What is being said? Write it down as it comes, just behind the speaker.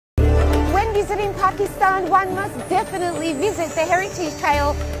visiting Pakistan, one must definitely visit the Heritage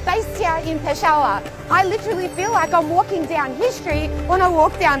Trail based here in Peshawar. I literally feel like I'm walking down history when I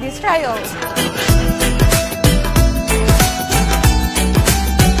walk down this trail.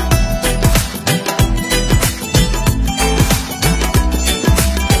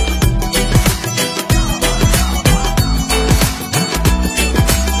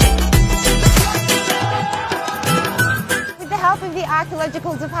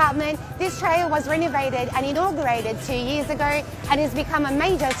 Archaeological department, this trail was renovated and inaugurated 2 years ago and has become a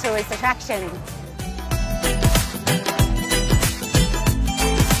major tourist attraction.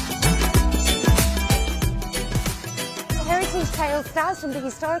 The Heritage Trail starts from the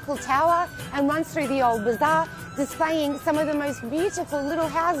historical tower and runs through the old bazaar, displaying some of the most beautiful little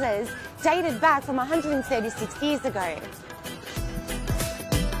houses dated back from 136 years ago.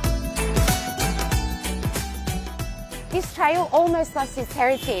 This trail almost lost its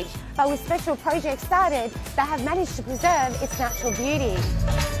heritage, but with special projects started, they have managed to preserve its natural beauty.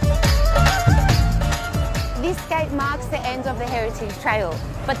 This gate marks the end of the Heritage Trail,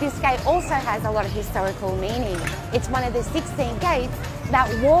 but this gate also has a lot of historical meaning. It's one of the 16 gates that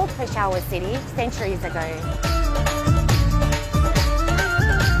walled Peshawar city centuries ago.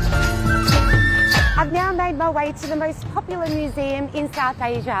 I've now made my way to the most popular museum in South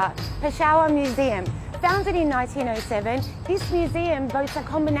Asia, Peshawar Museum. Founded in 1907, this museum boasts a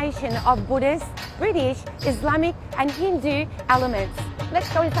combination of Buddhist, British, Islamic and Hindu elements. Let's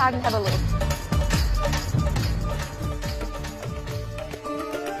go inside and have a look.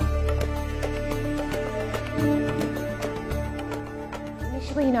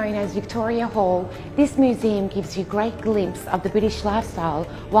 Initially known as Victoria Hall, this museum gives you a great glimpse of the British lifestyle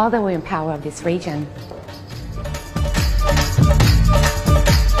while they were in power of this region.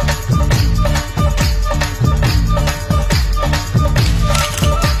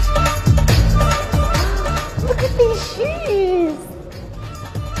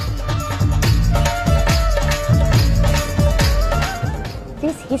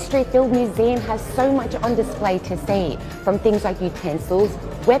 This history-filled museum has so much on display to see, from things like utensils,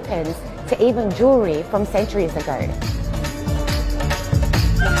 weapons, to even jewellery from centuries ago.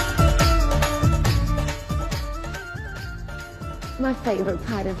 My favourite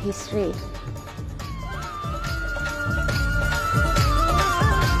part of history.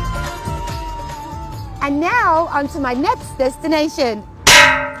 And now, on to my next destination.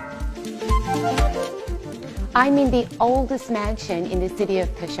 I'm in the oldest mansion in the city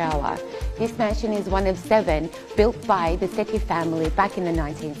of Peshawar. This mansion is one of 7 built by the TrT family back in the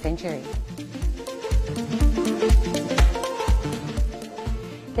 19th century.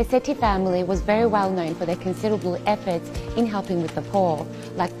 The TrT family was very well known for their considerable efforts in helping with the poor,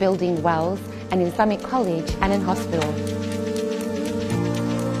 like building wells, an Islamic college and an hospital.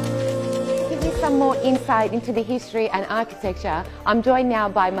 To give you some more insight into the history and architecture, I'm joined now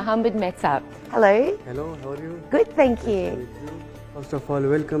by Muhammad Mehtab. Hello. Hello, how are you? Good, thank you. First of all,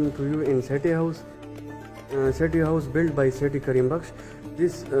 welcome to you in TrT House. TrT House built by TrT Karim Baksh.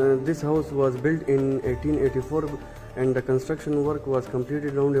 This house was built in 1884 and the construction work was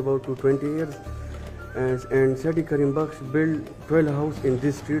completed around about to 20 years. And TrT Karim Baksh built 12 houses in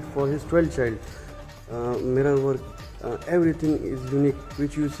this street for his 12th child. Mirror work, everything is unique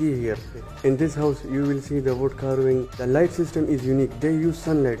which you see here. In this house you will see the wood carving. The light system is unique, they use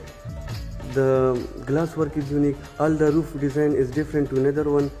sunlight. The glass work is unique, all the roof design is different to another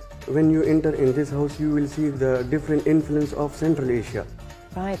one. When you enter in this house, you will see the different influence of Central Asia.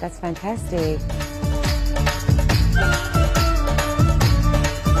 Right, that's fantastic.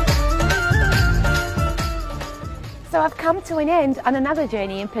 So I've come to an end on another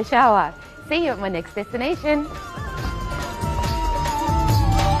journey in Peshawar. See you at my next destination.